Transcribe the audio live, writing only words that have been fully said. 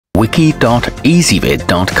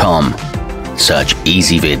wiki.ezvid.com. Search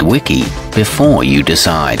Ezvid Wiki before you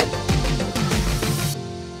decide.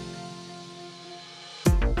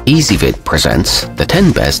 Ezvid presents the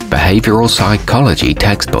 10 best behavioral psychology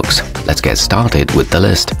textbooks. Let's get started with the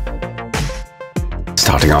list.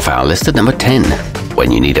 Starting off our list at number 10.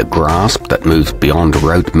 When you need a grasp that moves beyond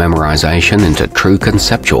rote memorization into true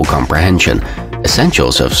conceptual comprehension,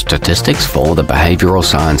 Essentials of Statistics for the Behavioral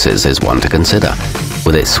Sciences is one to consider.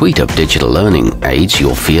 With its suite of digital learning aids,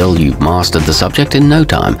 you'll feel you've mastered the subject in no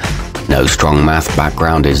time. No strong math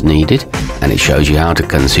background is needed, and it shows you how to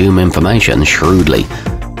consume information shrewdly.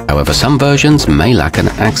 However, some versions may lack an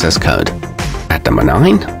access code. At number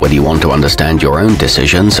 9, whether you want to understand your own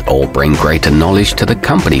decisions or bring greater knowledge to the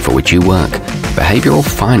company for which you work, Behavioral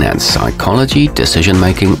Finance, Psychology,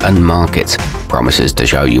 Decision-Making and Markets promises to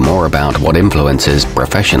show you more about what influences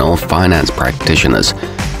professional finance practitioners.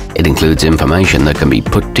 It includes information that can be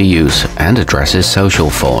put to use and addresses social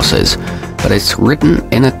forces, but it's written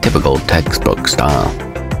in a typical textbook style.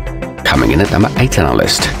 Coming in at number 8 on our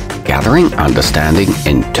list. Gathering, understanding,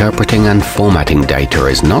 interpreting and formatting data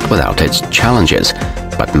is not without its challenges,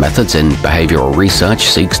 but Methods in Behavioral Research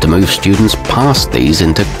seeks to move students past these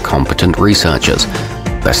into competent researchers.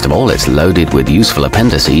 Best of all, it's loaded with useful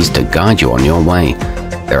appendices to guide you on your way.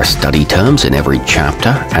 There are study terms in every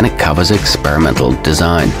chapter, and it covers experimental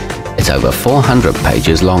design. It's over 400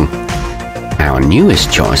 pages long. Our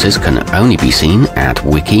newest choices can only be seen at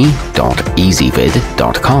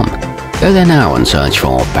wiki.ezvid.com. Go there now and search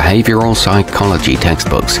for Behavioral Psychology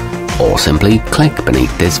textbooks, or simply click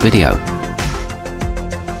beneath this video.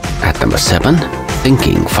 At number 7,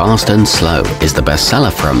 Thinking Fast and Slow is the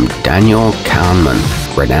bestseller from Daniel Kahneman,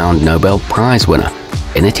 renowned Nobel Prize winner.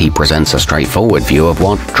 In it, he presents a straightforward view of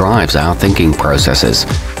what drives our thinking processes.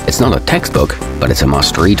 It's not a textbook, but it's a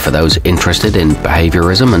must-read for those interested in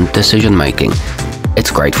behaviorism and decision-making.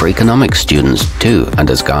 It's great for economics students too, and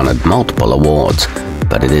has garnered multiple awards,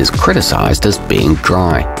 but it is criticized as being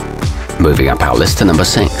dry. Moving up our list to number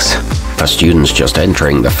 6. For students just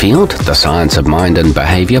entering the field, The Science of Mind and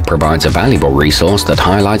Behavior provides a valuable resource that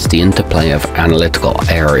highlights the interplay of analytical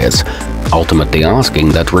areas, ultimately asking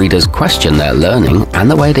that readers question their learning and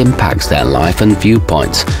the way it impacts their life and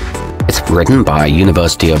viewpoints. It's written by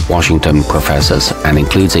University of Washington professors and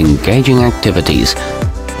includes engaging activities.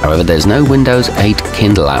 However, there's no Windows 8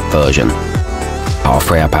 Kindle app version.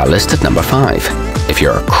 Halfway up our list at number 5. If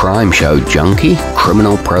you're a crime show junkie,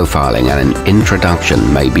 Criminal Profiling and an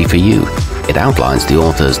Introduction may be for you. It outlines the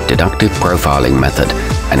author's deductive profiling method,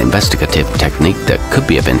 an investigative technique that could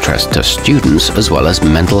be of interest to students as well as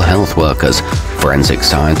mental health workers, forensic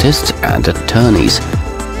scientists and attorneys.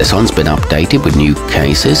 This one's been updated with new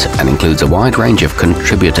cases and includes a wide range of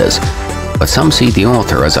contributors, but some see the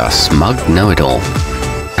author as a smug know-it-all.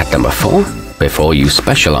 At number 4, before you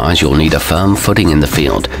specialize, you'll need a firm footing in the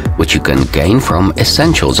field, which you can gain from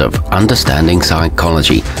Essentials of Understanding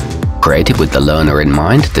Psychology. Created with the learner in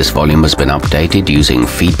mind, this volume has been updated using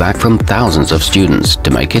feedback from thousands of students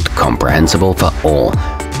to make it comprehensible for all.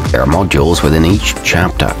 There are modules within each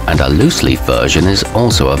chapter, and a loose-leaf version is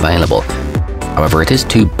also available. However, it is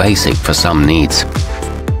too basic for some needs.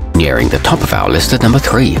 Nearing the top of our list at number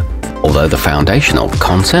 3. Although the foundational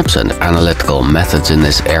concepts and analytical methods in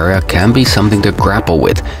this area can be something to grapple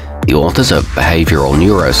with, the authors of Behavioral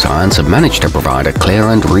Neuroscience have managed to provide a clear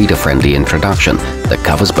and reader-friendly introduction that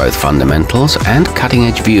covers both fundamentals and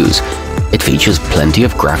cutting-edge views. It features plenty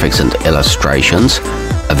of graphics and illustrations,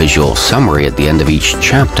 a visual summary at the end of each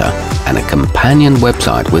chapter, and a companion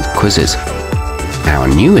website with quizzes. Our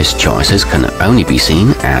newest choices can only be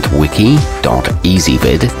seen at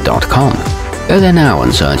wiki.ezvid.com. Go there now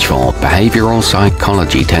and search for Behavioral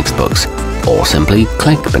Psychology textbooks, or simply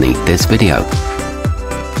click beneath this video.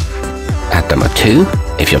 At number 2,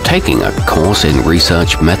 if you're taking a course in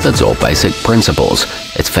research methods or basic principles,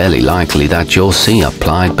 it's fairly likely that you'll see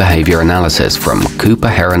Applied Behavior Analysis from Cooper,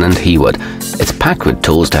 Heron and Heward. It's packed with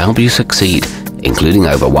tools to help you succeed, including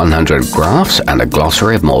over 100 graphs and a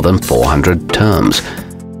glossary of more than 400 terms.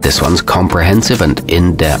 This one's comprehensive and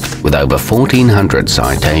in-depth, with over 1,400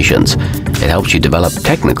 citations. It helps you develop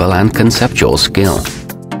technical and conceptual skill.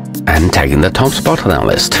 And taking the top spot on our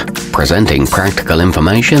list, presenting practical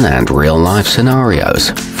information and real-life scenarios,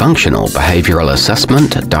 Functional Behavioral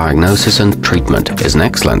Assessment, Diagnosis and Treatment is an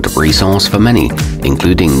excellent resource for many,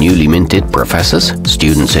 including newly minted professors,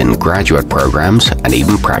 students in graduate programs, and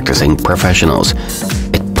even practicing professionals.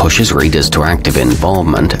 It pushes readers to active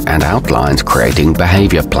involvement and outlines creating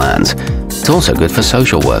behavior plans. It's also good for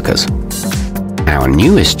social workers. Our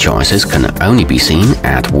newest choices can only be seen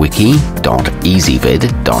at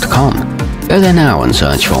wiki.ezvid.com. Go there now and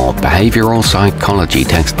search for behavioral psychology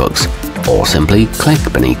textbooks, or simply click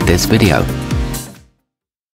beneath this video.